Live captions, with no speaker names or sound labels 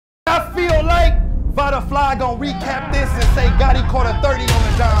don't like, Vada Fly gonna recap this and say Gotti caught a 30 on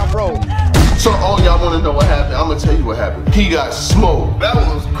the John Road. So all y'all wanna know what happened? I'm gonna tell you what happened. He got smoked. That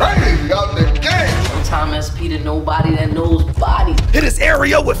was crazy out the game. Sometimes SP to nobody that knows body. Hit his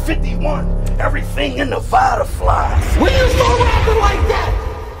area with 51. Everything in the Vada Fly. When you start rapping like that?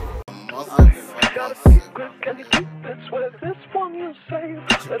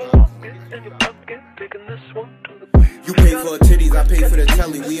 You pay for titties, I pay for the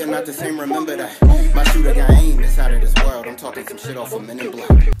telly. We are not the same, remember that. My shooter got aim, it's out of this world. I'm talking some shit off a Men in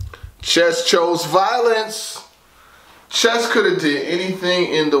Black. Chess chose violence. Chess could have did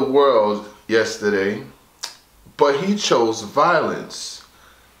anything in the world yesterday, but he chose violence.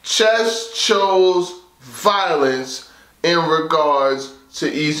 Chess chose violence in regards to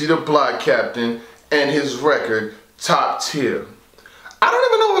Eazy the Block Captain and his record Top Tier. I don't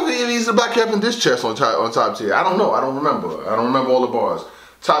even know if Eazy the Block Captain did Chess on Top Tier. I don't know. I don't remember. I don't remember all the bars.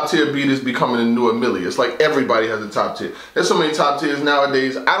 Top tier beat is becoming a new Amelia. It's like everybody has a top tier. There's so many top tiers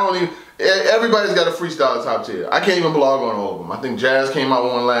nowadays. Everybody's got a freestyle top tier. I can't even blog on all of them. I think Jazz came out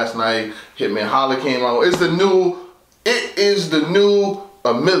with one last night. Hitman Holla came out. It is the new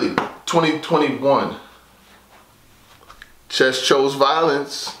Amelia 2021. Chess chose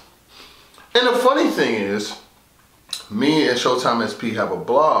violence. And the funny thing is, me and Showtime SP have a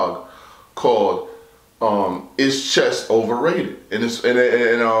blog called Is Chess Overrated? And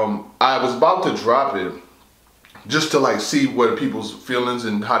I was about to drop it just to like see what people's feelings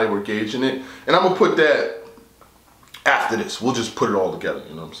and how they were gauging it. And I'm gonna put that after this. We'll just put it all together,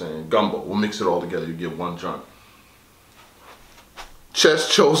 you know what I'm saying? Gumbo. We'll mix it all together. You get one joint.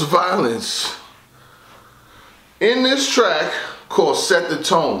 Chess chose violence. In this track called Set the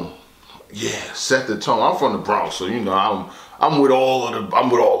Tone. Yeah, set the tone. I'm from the Bronx, so you know I'm with all the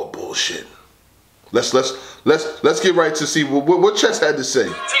bullshit. Let's get right to see what Chess had to say.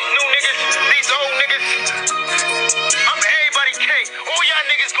 These new niggas, these old niggas, I'm everybody K. All y'all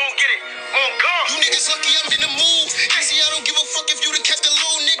niggas gon' get it on God. You niggas lucky I'm in the mood. Easy, I don't give a fuck if you the captain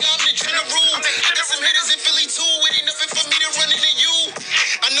low, nigga. I'm the general. I got some hitters in Philly too. It ain't nothing for me to run into you.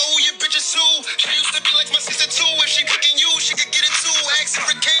 I know who your bitch is too. She used to be like my sister too. If she picking you, she could get it too. Ask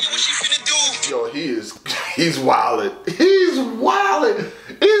her Kane what she finna do. Yo, he's wildin'. He's wildin'.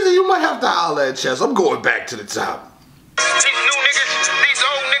 Easy, you might have to holler at Chess. I'm going back to the top. These new niggas, these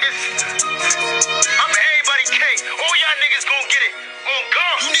old niggas, I'm everybody K. All y'all niggas gon' get it on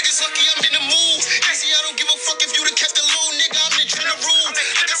God. You niggas lucky I'm in the mood. Easy, I don't give a fuck if you the captain low, nigga. I'm the general.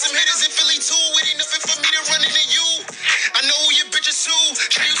 I got some hitters in Philly too. It ain't nothing for me to run into you. I know who your bitch is too.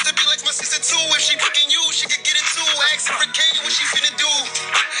 She used to be like my sister too. If she picking you, she could get it too. Ask her Kane what she finna do.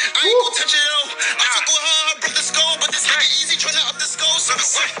 I ain't gon' touch it though. I fuck with her brother Skull, but this nigga Easy tryna up the skull. So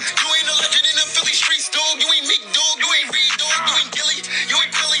you ain't a legend in the Philly streets, dog. You ain't Meek, dog. You ain't Reed, dog. You ain't Gilly. You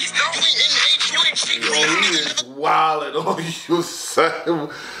ain't Billy. You ain't NH. You ain't Cheek. Yo, he is wildin' on you, son.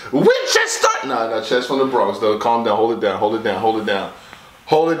 Winchester. Nah, Chess from the Bronx, though. Calm down. Hold it down. Hold it down. Hold it down.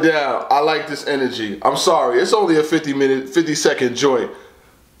 Hold it down. I like this energy. I'm sorry. It's only a 50-second joint.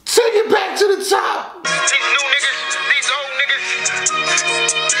 Take it back to the top. These new niggas, these old niggas,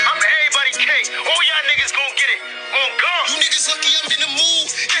 I'm everybody K. All y'all niggas gon' get it on God. You niggas lucky I'm in the mood.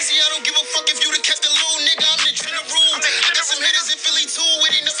 Easy, I don't give a fuck if you the captain low, nigga. I'm the general. I got some hitters in Philly too.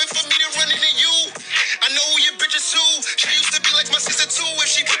 It ain't nothing for me to run into you. I know who your bitch is too. She used to be like my sister too. If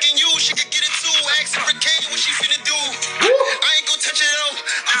she picking you, she could get it too. Ask her Kane what she finna do. I ain't gon' touch it though.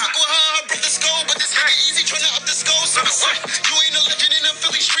 I fuck with her brother Skull, but this nigga Easy tryna up the skull. So you ain't a legend in the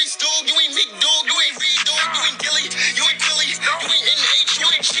Philly streets, dog. You ain't Meek, dog. You ain't Reed, dog. You ain't Gilly. You ain't Billy. You ain't NH. You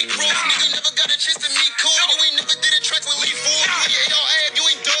ain't Cheek, bro. Nigga never got a chance to meet Cole. You ain't never did a track with Lee Ford. You ain't AR-Ab. You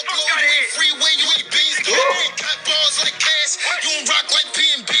ain't Dog Low. You ain't Freeway. You ain't Beans, dog. You ain't got balls like Cass. You don't rock like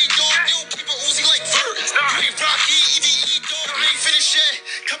B&B, dog. You don't keep a Uzi like Vert. You ain't Rocky, EVE, dog. You ain't finished yet.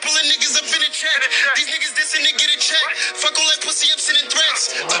 Couple of niggas up in the chat. These niggas dissing to get a check. Fuck all that pussy, I'm sending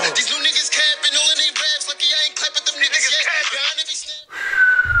threats. These new niggas capping all in they raps. Lucky I ain't clap at them niggas yet. Behind every snap.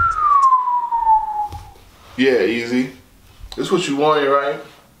 Yeah, Easy. This what you wanted, right?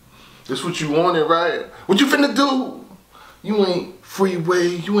 This what you wanted, right? What you finna do? You ain't Freeway.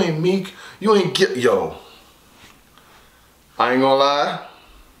 You ain't Meek. You ain't Yo. I ain't gonna lie.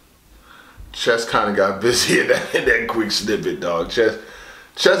 Chess kind of got busy in that quick snippet, dog. Chess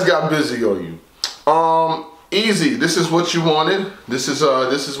got busy on you. Easy. This is what you wanted. This is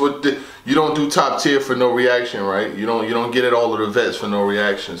what you don't do top tier for no reaction, right? You don't get it all of the vets for no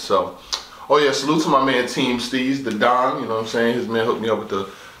reaction. So, oh yeah, salute to my man Team Steez, the Don. You know what I'm saying? His man hooked me up with the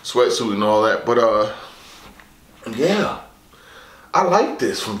sweatsuit and all that. But yeah, I like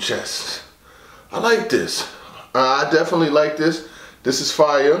this from Chess. I like this. I definitely like this. This is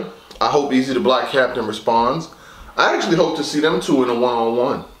fire. I hope Eazy the Black Captain responds. I actually hope to see them two in a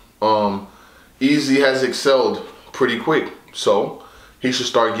one-on-one. Eazy has excelled pretty quick, so he should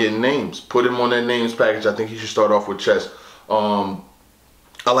start getting names. Put him on that names package. I think he should start off with Chess.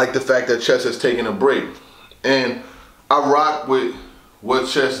 I like the fact that Chess has taken a break. And I rock with what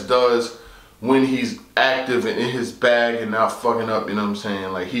Chess does when he's active and in his bag and not fucking up, you know what I'm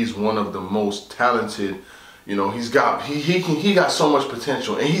saying? Like, he's one of the most talented, you know, he got so much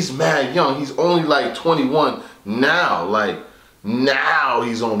potential, and he's mad young. He's only like 21 now. Like, now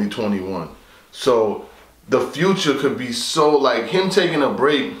he's only 21. So the future could be so, like, him taking a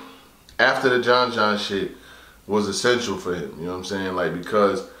break after the John shit was essential for him, you know what I'm saying? Like,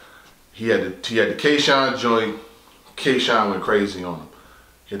 because he had the K-Shine joint, K-Shine went crazy on him.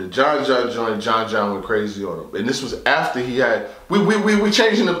 He had the John joint, John went crazy on him. And this was after he had, we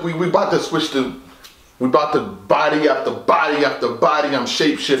changing the, we about to switch the, we about to body after body after body. I'm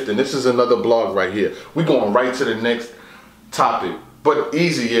shape shifting. This is another blog right here. We going right to the next topic. But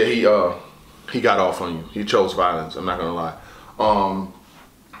Eazy, yeah, he got off on you. He chose violence, I'm not gonna lie.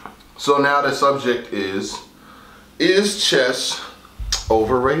 So now the subject is Chess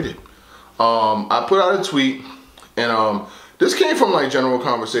overrated? I put out a tweet, and this came from like general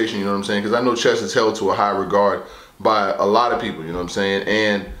conversation, you know what I'm saying? Because I know Chess is held to a high regard by a lot of people, you know what I'm saying?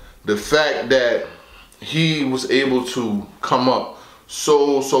 And the fact that he was able to come up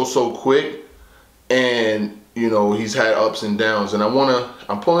so quick, and you know, he's had ups and downs. And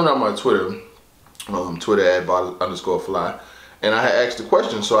I'm pulling out my Twitter, Twitter at Vada_fly, and I had asked a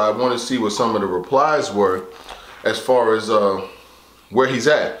question, so I want to see what some of the replies were as far as where he's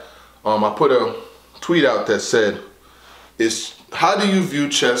at. I put a tweet out that said, how do you view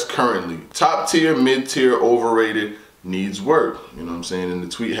Chess currently? Top tier, mid tier, overrated, needs work. You know what I'm saying? And the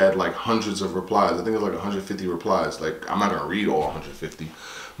tweet had like hundreds of replies. I think it's like 150 replies. Like, I'm not gonna read all 150.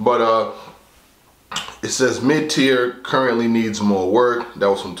 But it says mid tier, currently needs more work. That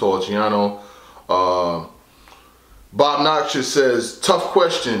was from Torchiano. Bob Noxious says, tough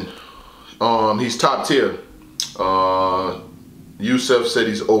question. He's top tier. Yusef said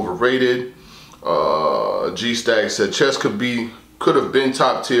he's overrated. G-Stack said Chess could have been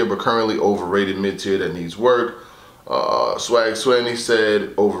top tier, but currently overrated, mid tier, that needs work. Swag Swanny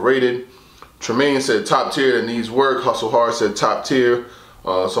said overrated. Tremaine said top tier, that needs work. Hustle Hard said top tier.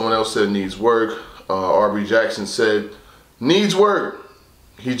 Someone else said needs work. RB Jackson said needs work.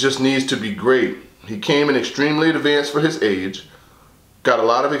 He just needs to be great. He came in extremely advanced for his age, got a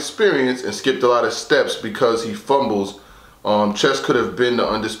lot of experience, and skipped a lot of steps because he fumbles. Chess could have been the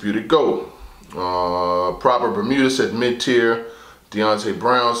undisputed GOAT. Proper Bermuda said mid-tier. Deontay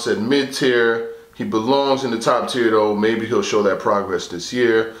Brown said mid-tier. He belongs in the top tier though. Maybe he'll show that progress this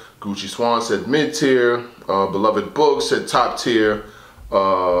year. Gucci Swan said mid-tier. Beloved Book said top tier.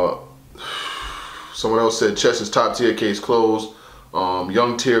 Someone else said Chess is top tier, case closed.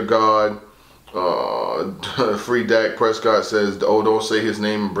 Young tier God. Free Dak Prescott says, oh, don't say his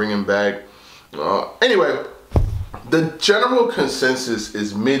name and bring him back. Anyway, the general consensus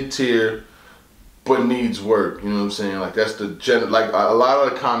is mid-tier but needs work. You know what I'm saying? Like, that's the like a lot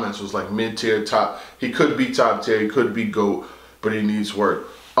of the comments was like mid-tier, top. He could be top tier, he could be GOAT, but he needs work.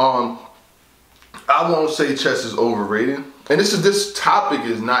 I won't say Chess is overrated. And this topic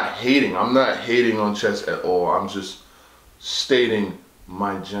is not hating. I'm not hating on Chess at all. I'm just stating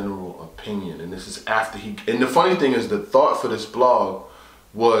my general opinion. And this is after and the funny thing is, the thought for this blog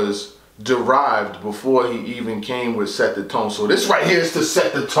was derived before he even came with Set the Tone. So this right here is to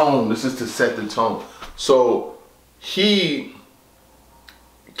set the tone. This is to set the tone. So he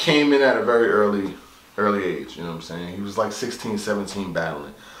came in at a very early age, you know what I'm saying? He was like 16, 17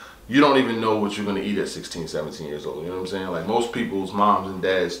 battling. You don't even know what you're gonna eat at 16, 17 years old, you know what I'm saying? Like, most people's moms and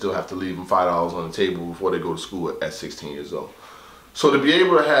dads still have to leave them $5 on the table before they go to school at 16 years old. So to be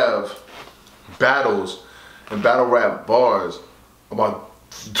able to have battles and battle rap bars about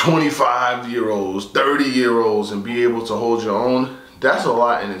 25-year-olds, 30-year-olds, and be able to hold your own, that's a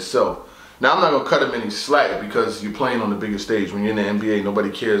lot in itself. Now, I'm not going to cut him any slack because you're playing on the biggest stage. When you're in the NBA, nobody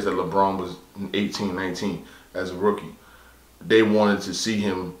cares that LeBron was 18, 19 as a rookie. They wanted to see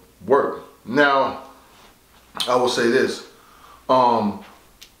him work. Now, I will say this.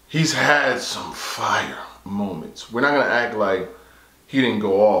 He's had some fire moments. We're not going to act like he didn't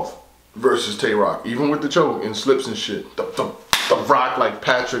go off versus Tay-Rock, even with the choke and slips and shit. The Rock, like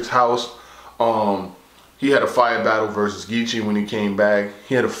Patrick's house. He had a fire battle versus Geechee when he came back.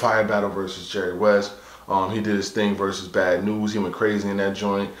 He had a fire battle versus Jerry West. He did his thing versus Bad News. He went crazy in that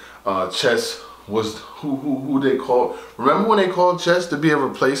joint. Chess was who they called. Remember when they called Chess to be a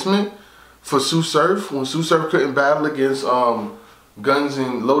replacement for Sue Surf, when Sue Surf couldn't battle against Guns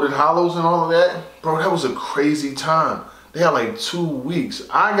and Loaded Hollows and all of that, bro, that was a crazy time. They had like 2 weeks.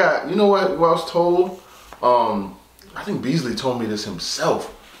 I got, you know what I was told? I think Beasley told me this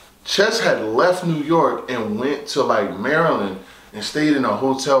himself. Chess had left New York and went to like Maryland and stayed in a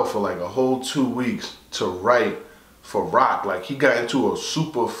hotel for like a whole 2 weeks to write for Rock. Like he got into a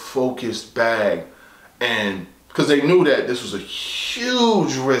super focused bag, and because they knew that this was a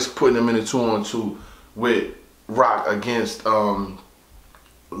huge risk putting him in a 2-on-2 with Rock against loaded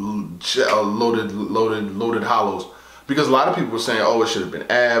hollows, because a lot of people were saying, oh, it should have been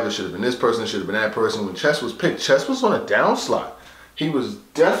Av, it should have been this person, it should have been that person. When Chess was picked, Chess was on a downslide. He was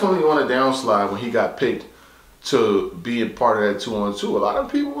definitely on a downslide when he got picked to be a part of that 2-on-2. A lot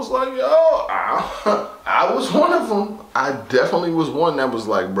of people was like, yo, I was one of them. I definitely was one that was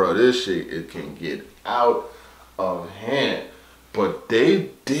like, bro, this shit, it can get out of hand. But they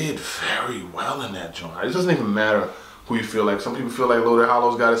did very well in that joint. It doesn't even matter who you feel like. Some people feel like Loaded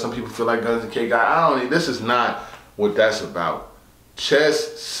Hollows got it. Some people feel like Guns and K got it. This is not what that's about.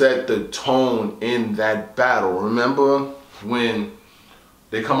 Chess set the tone in that battle. Remember when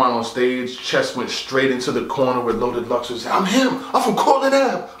they come out on stage, Chess went straight into the corner with Loaded Lux and said, I'm him. I'm from Cortland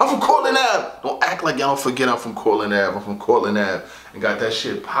Ave. I'm from Cortland Ave. Don't act like y'all don't forget I'm from Cortland Ave. I'm from Cortland Ave. And got that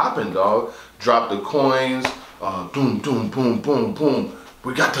shit popping, dog. Dropped the coins. Doom, doom, boom, boom, boom.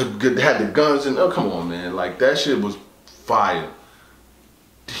 We got had the guns and, oh, come on, man. Like, that shit was fire.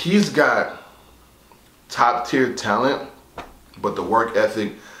 He's got top tier talent, but the work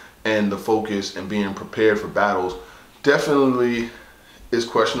ethic and the focus and being prepared for battles definitely is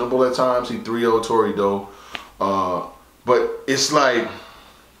questionable at times. He 3-0 Torido. But it's like,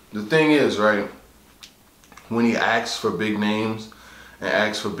 the thing is, right, when he asks for big names and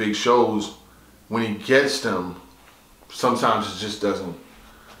asks for big shows, when he gets them, sometimes it just doesn't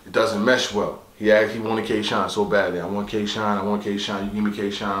mesh well. He wanted K-Shine so badly. I want K-Shine, I want K-Shine. You give me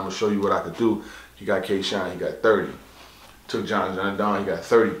K-Shine, I'm gonna show you what I could do. He got K-Shine, he got 30. Took John down, he got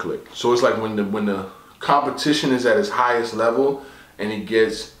 30 click. So it's like when the competition is at its highest level and he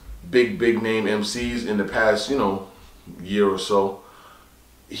gets big name MCs in the past, you know, year or so,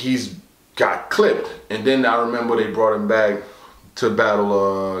 he's got clipped. And then I remember they brought him back to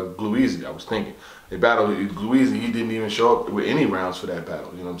battle Glue Eazy. I was thinking they battled Glue Eazy. He didn't even show up with any rounds for that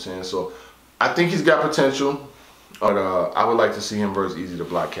battle. You know what I'm saying? So I think he's got potential, but I would like to see him versus Eazy the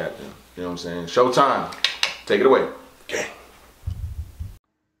Block Captain. You know what I'm saying? Showtime. Take it away. Okay.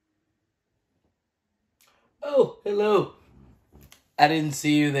 Oh, hello. I didn't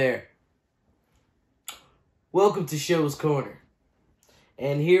see you there. Welcome to Show's Corner.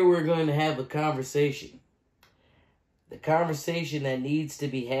 And here we're going to have a conversation. The conversation that needs to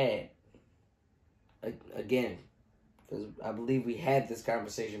be had. Again, because I believe we had this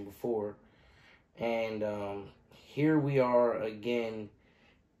conversation before. And here we are again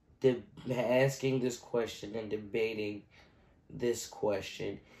asking this question and debating this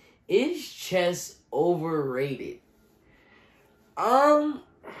question. Is chess overrated?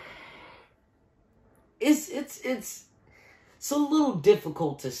 It's a little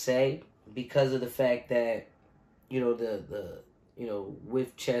difficult to say because of the fact that, you know,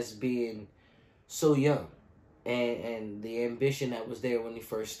 with chess being so young and the ambition that was there when he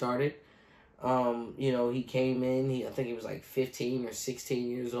first started. You know, he came in, I think he was like 15 or 16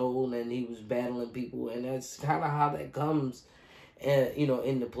 years old, and he was battling people, and that's kind of how that comes, you know,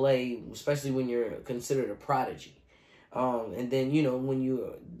 into play, especially when you're considered a prodigy. And then, you know, when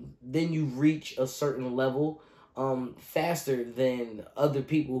you reach a certain level, faster than other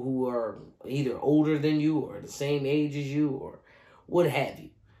people who are either older than you or the same age as you or what have you.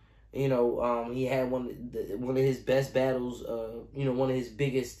 You know, he had one of his best battles, you know, one of his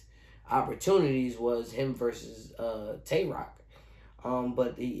biggest opportunities was him versus Tay-Rock.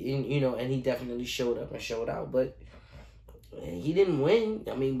 But, you know, and he definitely showed up and showed out. But he didn't win.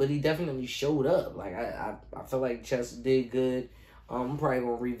 I mean, but he definitely showed up. Like, I feel like Chess did good. I'm probably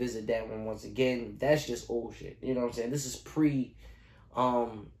going to revisit that one once again. That's just old shit. You know what I'm saying? This is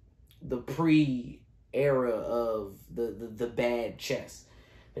the pre-era of the bad Chess.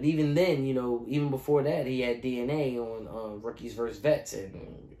 But even then, you know, even before that, he had DNA on Rookies vs. Vets,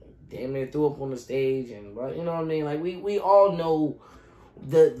 and damn near threw up on the stage, and you know what I mean. Like we all know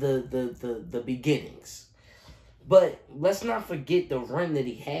the beginnings, but let's not forget the run that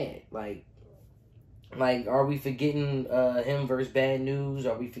he had. Like are we forgetting him versus Bad News?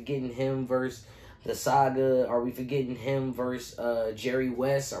 Are we forgetting him versus the Saga? Are we forgetting him versus Jerry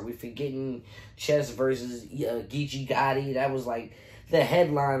West? Are we forgetting Chess versus Geechee Gotti? That was like the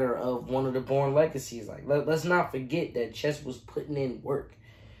headliner of one of the Born Legacies. Like, let's not forget that Chess was putting in work.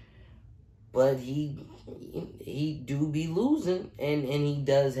 but he do be losing, and he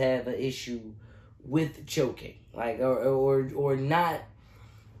does have an issue with choking, like or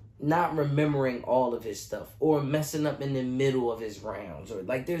not remembering all of his stuff, or messing up in the middle of his rounds, or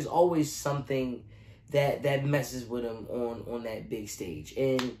like there's always something that messes with him on that big stage.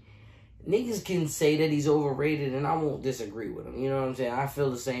 And niggas can say that he's overrated, and I won't disagree with him. You know what I'm saying? I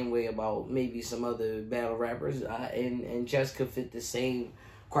feel the same way about maybe some other battle rappers, and Chess could fit the same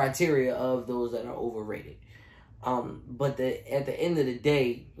criteria of those that are overrated. But at the end of the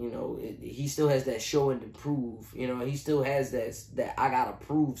day, you know, he still has that showing to prove. You know, he still has that I gotta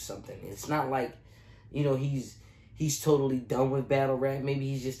prove something. It's not like, you know, he's totally done with battle rap. Maybe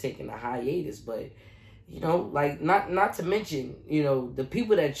he's just taking a hiatus, but you know, like not to mention, you know, the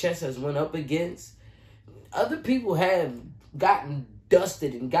people that Chess has went up against, other people have gotten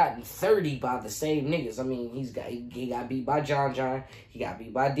dusted and gotten 30 by the same niggas. I mean, he got beat by John, he got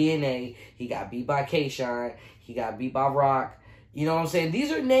beat by DNA, he got beat by K-Shine, he got beat by Rock. You know what I'm saying?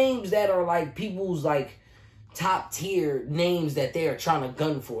 These are names that are like people's like top tier names that they are trying to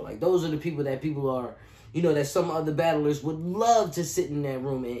gun for. Like those are the people that people are, you know, that some other battlers would love to sit in that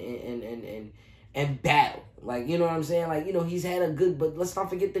room and battle. Like, you know what I'm saying? Like, you know, he's had a good, but let's not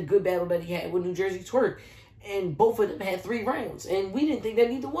forget the good battle that he had with New Jersey Twerk. And both of them had 3 rounds. And we didn't think that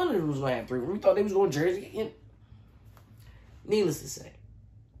neither one of them was going to have 3. We thought they was going Jersey. And needless to say,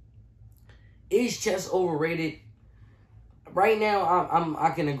 is Chess overrated? Right now, I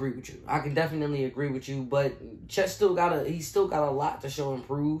can agree with you. I can definitely agree with you. But Chess he's still got a lot to show and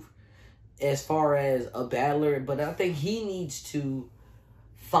prove as far as a battler. But I think he needs to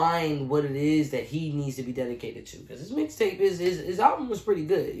find what it is that he needs to be dedicated to, because his mixtape his album was pretty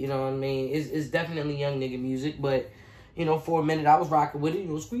good. You know what I mean? It's definitely young nigga music, but you know, for a minute I was rocking with it. You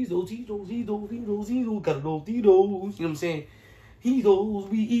know, squeeze those Tito's, got those Tito's. You know what I'm saying? Tito's,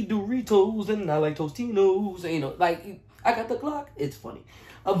 we eat Doritos, and I like Tostinos. And, you know, like I got the Glock. It's funny,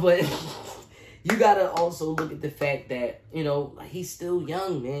 but you gotta also look at the fact that, you know, like he's still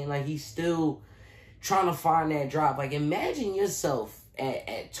young, man. Like he's still trying to find that drop. Like imagine yourself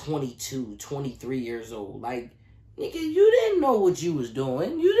at 22, 23 years old. Like, nigga, you didn't know what you was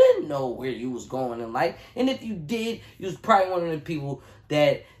doing. You didn't know where you was going in life. And if you did, you was probably one of the people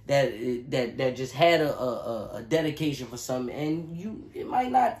that just had a dedication for something, and it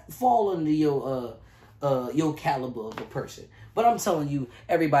might not fall under your caliber of a person. But I'm telling you,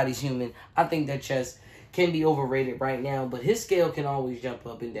 everybody's human. I think that Chess can be overrated right now, but his scale can always jump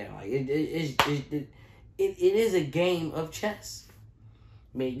up and down. Like it is a game of chess.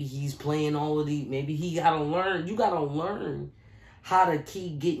 Maybe he's playing all of these. Maybe he gotta learn. You gotta learn how to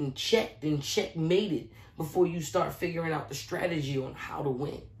keep getting checked and checkmated before you start figuring out the strategy on how to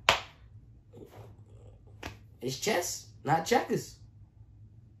win. It's chess, not checkers.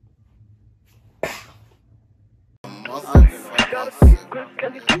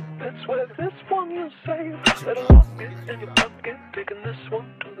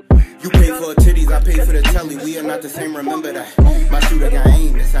 You pay for titties, I pay for the telly. We are not the same, remember that. My shooter got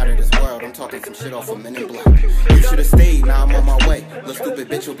aim, it's out of this world. I'm talking some shit off a minute block. You should've stayed, now I'm on my way. Little stupid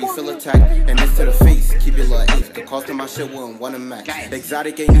bitch will be full attack. And this to the face, keep your little ace. The cost of my shit wouldn't want to match.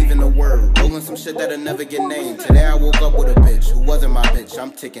 Exotic ain't even a word. Rolling some shit that'll never get named. Today I woke up with a bitch who wasn't my bitch.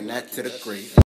 I'm taking that to the grave.